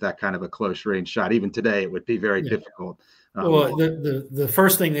time with that kind of a close range shot. Even today, it would be very difficult. Well, the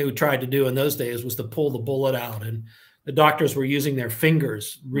first thing they would try to do in those days was to pull the bullet out, and the doctors were using their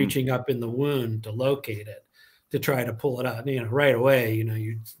fingers reaching up in the wound to locate it, to try to pull it out. Right away,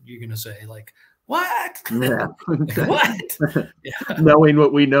 you're going to say like, what? Yeah. What? Yeah. Knowing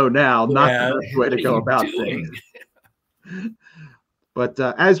what we know now, not the best way to go about things. But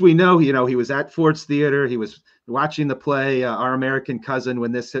as we know, he was at Ford's Theater. He was watching the play Our American Cousin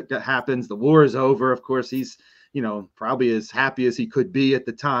when this happens. The war is over. Of course, he's probably as happy as he could be at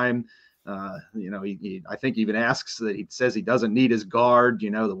the time. He I think even asks that he says he doesn't need his guard.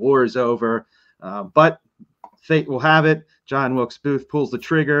 The war is over. But fate will have it. John Wilkes Booth pulls the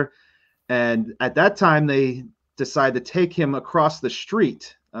trigger, And at that time, they decide to take him across the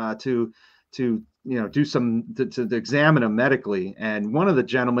street to do some to examine him medically. And one of the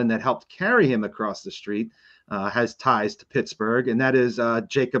gentlemen that helped carry him across the street has ties to Pittsburgh, and that is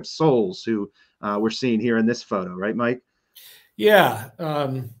Jacob Souls, who we're seeing here in this photo, right, Mike? Yeah,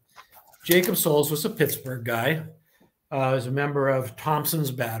 Jacob Souls was a Pittsburgh guy. Was a member of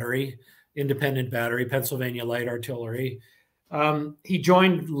Thompson's Battery, Independent Battery, Pennsylvania Light Artillery. He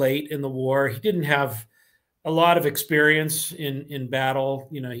joined late in the war. He didn't have a lot of experience in battle.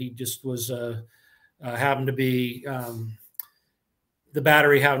 He just was happened to be the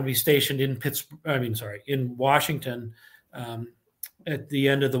battery happened to be stationed in in Washington at the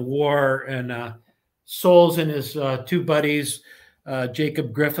end of the war. And Souls and his two buddies,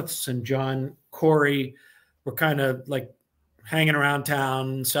 Jacob Griffiths and John Corey, were kind of like hanging around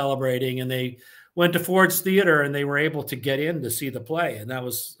town celebrating, and they went to Ford's Theater and they were able to get in to see the play. And that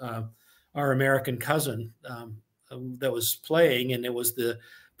was our American Cousin that was playing, and it was the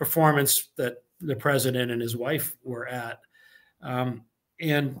performance that the president and his wife were at.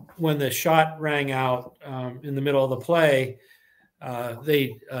 And when the shot rang out in the middle of the play,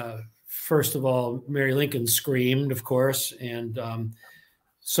 they first of all, Mary Lincoln screamed, of course, and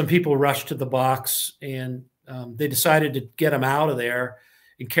some people rushed to the box, and they decided to get him out of there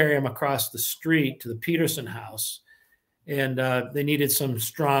and carry him across the street to the Peterson house. And they needed some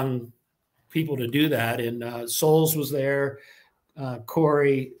strong people to do that. And Souls was there,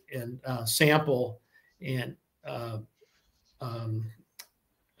 Corey and Sample and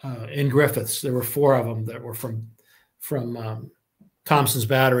Griffiths. There were four of them that were from Thompson's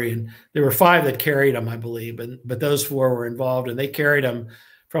Battery, and there were five that carried him, I believe. But those four were involved, and they carried him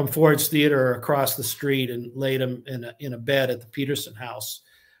from Ford's Theater across the street and laid him in a bed at the Peterson house.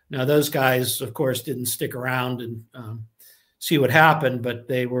 Now, those guys, of course, didn't stick around and see what happened, but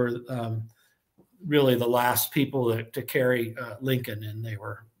they were really the last people to carry Lincoln, and they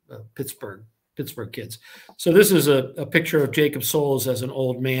were Pittsburgh kids. So this is a picture of Jacob Souls as an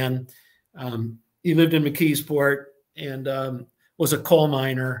old man. He lived in McKeesport and was a coal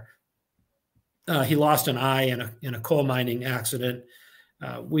miner. He lost an eye in a coal mining accident.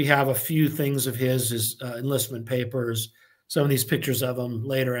 We have a few things of his enlistment papers, some of these pictures of him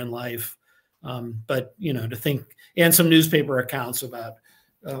later in life. But, to think, and some newspaper accounts about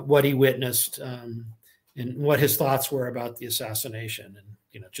what he witnessed and what his thoughts were about the assassination.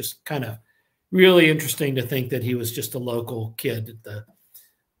 And, just kind of really interesting to think that he was just a local kid at the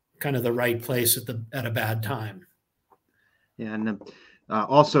kind of the right place at a bad time. Yeah, and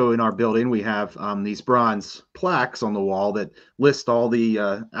also in our building, we have these bronze plaques on the wall that list all the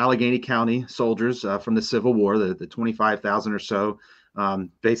Allegheny County soldiers from the Civil War, the 25,000 or so.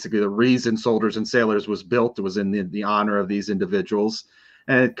 Basically, the reason Soldiers and Sailors was built was in the honor of these individuals.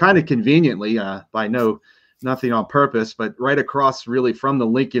 And kind of conveniently, nothing on purpose, but right across really from the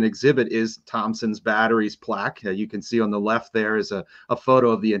Lincoln exhibit is Thompson's Battery's plaque. You can see on the left there is a photo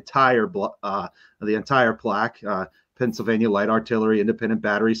of the entire plaque. Pennsylvania Light Artillery, Independent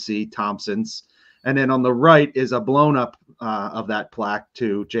Battery C, Thompson's. And then on the right is a blown up of that plaque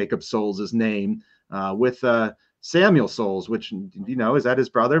to Jacob Souls' name with Samuel Souls, which, is that his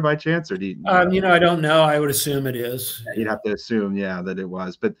brother by chance? Or do you I don't know. I would assume it is. You'd have to assume, that it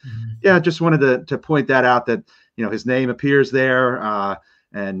was. But yeah, just wanted to point that out, that, his name appears there.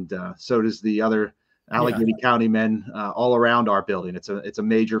 And so does the other Allegheny County men all around our building. It's a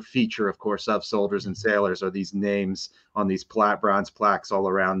major feature, of course, of Soldiers and Sailors, are these names on these bronze plaques all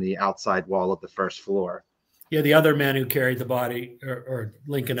around the outside wall of the first floor. Yeah, the other men who carried the body or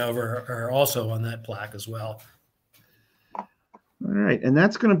Lincoln over are also on that plaque as well. All right, and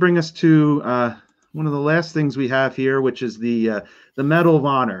that's going to bring us to one of the last things we have here, which is the Medal of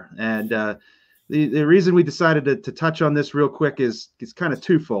Honor. And the reason we decided to touch on this real quick is kind of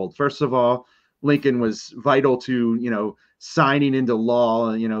twofold. First of all, Lincoln was vital to, signing into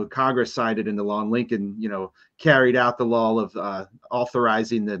law. Congress signed it into law, and Lincoln, carried out the law of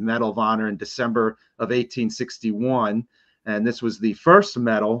authorizing the Medal of Honor in December of 1861. And this was the first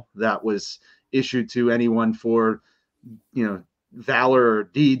medal that was issued to anyone for, valor or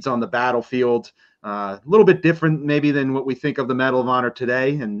deeds on the battlefield. A little bit different maybe than what we think of the Medal of Honor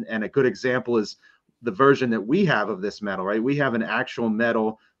today. And a good example is the version that we have of this medal, right? We have an actual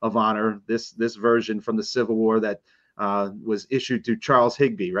Medal of Honor, this version from the Civil War that was issued to Charles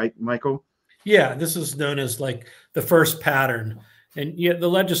Higbee, right, Michael? Yeah, this is known as like the first pattern. And the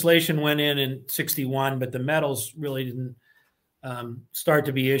legislation went in 61, but the medals really didn't start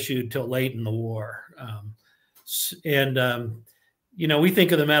to be issued till late in the war. We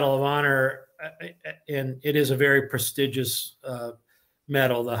think of the Medal of Honor, and it is a very prestigious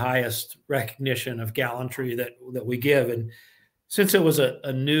medal, the highest recognition of gallantry that we give. And since it was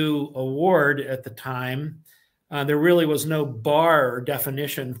a new award at the time, there really was no bar or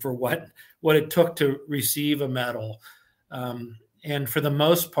definition for what it took to receive a medal. And for the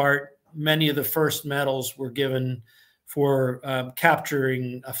most part, many of the first medals were given for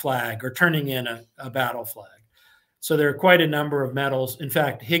capturing a flag or turning in a battle flag. So there are quite a number of medals. In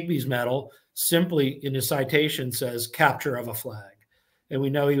fact, Higby's medal simply in his citation says capture of a flag. And we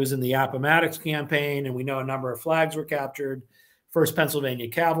know he was in the Appomattox campaign, and we know a number of flags were captured. 1st Pennsylvania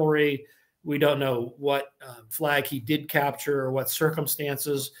Cavalry. We don't know what flag he did capture or what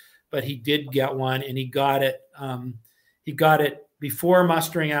circumstances, but he did get one, and he got it. He got it before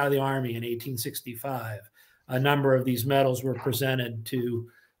mustering out of the Army in 1865. A number of these medals were presented to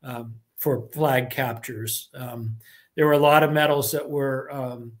for flag captures. There were a lot of medals that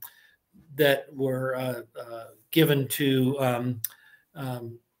were given to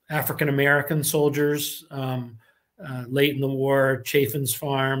African American soldiers. Late in the war, Chaffin's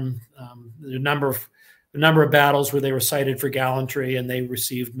Farm, the number of battles where they were cited for gallantry and they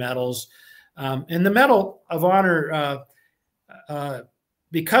received medals. And the Medal of Honor,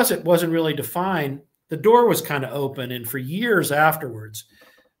 because it wasn't really defined, the door was kind of open. And for years afterwards,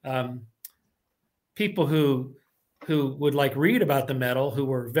 people who would like read about the medal, who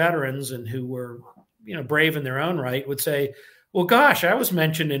were veterans and who were, brave in their own right, would say, well, gosh, I was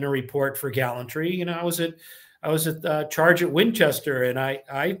mentioned in a report for gallantry. I was at charge at Winchester, and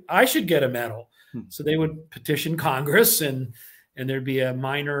I should get a medal. So they would petition Congress, and there'd be a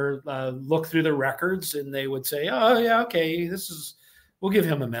minor look through the records, and they would say, oh yeah, okay, we'll give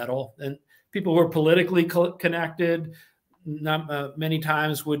him a medal. And people who were politically connected, many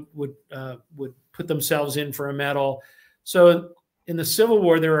times would put themselves in for a medal. So in the Civil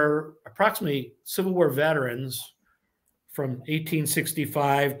War, there are approximately Civil War veterans from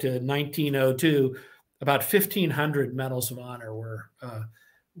 1865 to 1902. About 1,500 medals of honor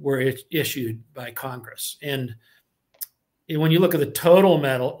were issued by Congress. And when you look at the total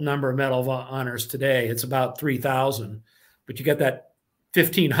number of Medal of Honors today, it's about 3,000. But you get that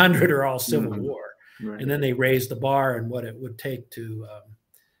 1,500 are all Civil War. Right. And then they raised the bar and what it would take to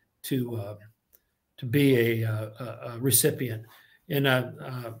be a recipient. And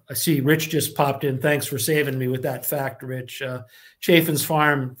I see Rich just popped in. Thanks for saving me with that fact, Rich. Chaffin's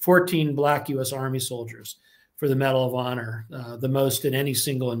Farm, 14 Black U.S. Army soldiers for the Medal of Honor, the most in any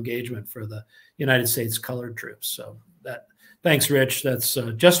single engagement for the United States colored troops. So thanks, Rich. That's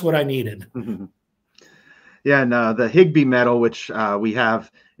just what I needed. Yeah, and the Higby medal, which we have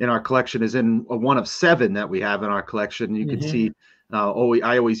in our collection, is in one of 7 that we have in our collection. You can see,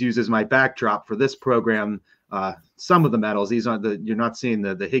 I always use as my backdrop for this program some of the medals. These aren't you're not seeing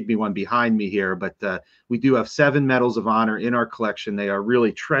the Higby one behind me here, but we do have 7 medals of honor in our collection. They are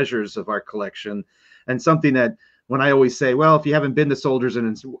really treasures of our collection, and something that when I always say, well, if you haven't been to Soldiers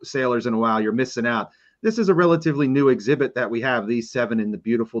and Sailors in a while, you're missing out. This is a relatively new exhibit that we have, these 7 in the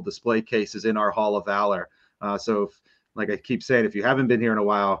beautiful display cases in our Hall of Valor. So like I keep saying, if you haven't been here in a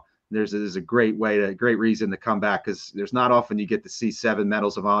while, there's a great reason to come back, because there's not often you get to see 7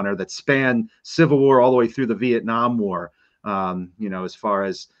 medals of honor that span Civil War all the way through the Vietnam War, as far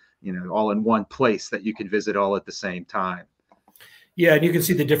as, all in one place that you can visit all at the same time. Yeah, and you can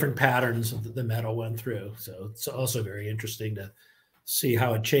see the different patterns that the medal went through. So it's also very interesting to see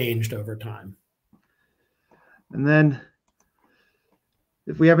how it changed over time. And then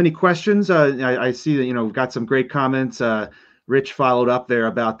if we have any questions, I see that, we've got some great comments. Rich followed up there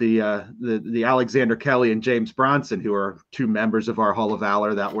about the Alexander Kelly and James Bronson, who are 2 members of our Hall of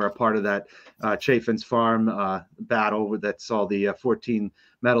Valor that were a part of that Chaffin's Farm battle that saw the 14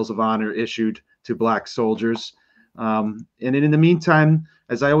 medals of honor issued to Black soldiers. And in the meantime,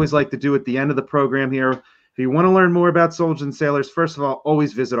 as I always like to do at the end of the program here, if you want to learn more about Soldiers and Sailors, first of all,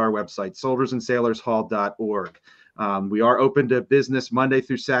 always visit our website, soldiersandsailorshall.org. We are open to business Monday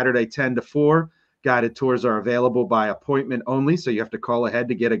through Saturday, 10 to 4. Guided tours are available by appointment only, so you have to call ahead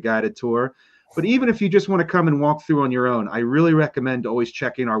to get a guided tour. But even if you just want to come and walk through on your own, I really recommend always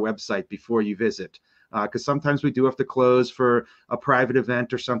checking our website before you visit, because sometimes we do have to close for a private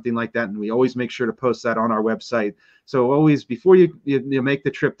event or something like that, and we always make sure to post that on our website. So always, before you make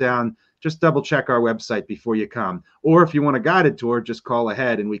the trip down, just double check our website before you come. Or if you want a guided tour, just call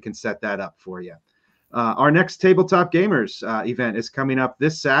ahead and we can set that up for you. Our next Tabletop Gamers event is coming up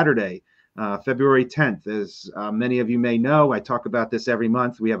this Saturday, February 10th. As many of you may know, I talk about this every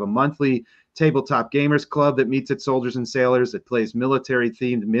month. We have a monthly Tabletop Gamers Club that meets at Soldiers and Sailors that plays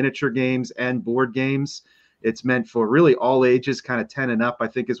military-themed miniature games and board games. It's meant for really all ages, kind of 10 and up, I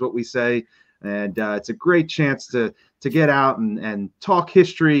think is what we say. And it's a great chance to get out and talk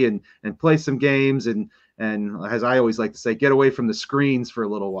history and play some games and as I always like to say, get away from the screens for a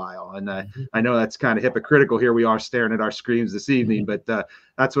little while. And I know that's kind of hypocritical. Here we are staring at our screens this evening, but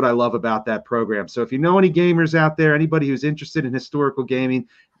that's what I love about that program. So if you know any gamers out there, anybody who's interested in historical gaming,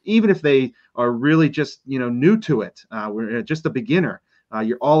 even if they are really just new to it, we're just a beginner,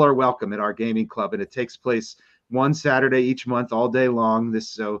 you all are welcome at our gaming club, and it takes place one Saturday each month, all day long.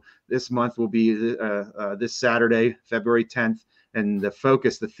 This month will be this Saturday, February 10th. And the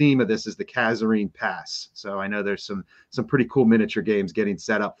theme of this is the Kazarine Pass. So I know there's some pretty cool miniature games getting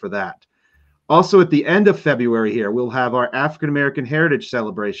set up for that. Also, at the end of February here, we'll have our African American Heritage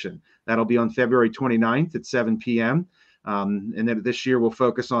Celebration. That'll be on February 29th at 7 p.m. And then this year we'll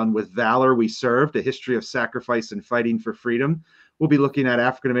focus on With Valor We Served, a history of sacrifice and fighting for freedom. We'll be looking at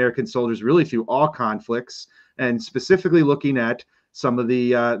African American soldiers really through all conflicts, and specifically looking at some of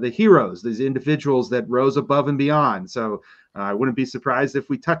the heroes, these individuals that rose above and beyond. So I wouldn't be surprised if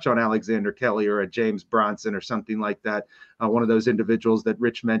we touch on Alexander Kelly or a James Bronson or something like that, one of those individuals that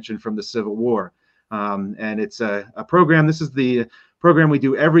Rich mentioned from the Civil War. And it's a program. This is the program we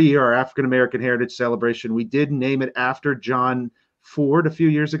do every year, our African American Heritage Celebration. We did name it after John Ford a few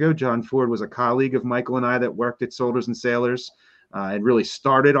years ago. John Ford was a colleague of Michael and I that worked at Soldiers and Sailors and really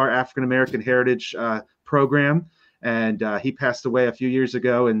started our African American Heritage program. And he passed away a few years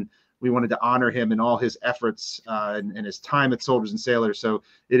ago, and we wanted to honor him in all his efforts and his time at Soldiers and Sailors. So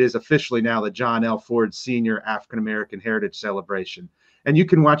it is officially now the John L. Ford Sr. African American Heritage Celebration. And you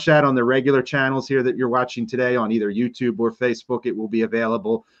can watch that on the regular channels here that you're watching today on either YouTube or Facebook. It will be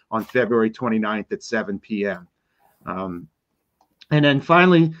available on February 29th at 7 p.m. And then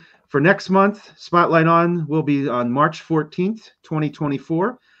finally, for next month, Spotlight On will be on March 14th,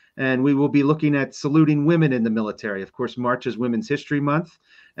 2024. And we will be looking at saluting women in the military. Of course, March is Women's History Month,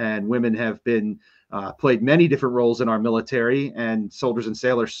 and women have been played many different roles in our military, and Soldiers and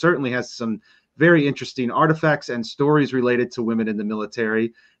Sailors certainly has some very interesting artifacts and stories related to women in the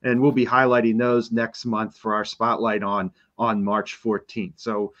military, and we'll be highlighting those next month for our Spotlight on March 14th.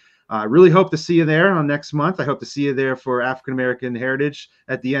 So I really hope to see you there on next month. I hope to see you there for African American Heritage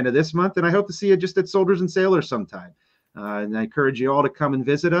at the end of this month, and I hope to see you just at Soldiers and Sailors sometime. And I encourage you all to come and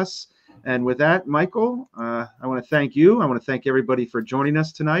visit us. And with that, Michael, I want to thank you. I want to thank everybody for joining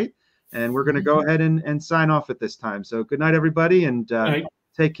us tonight. And we're going to go ahead and sign off at this time. So good night, everybody, and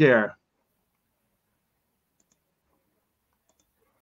take care.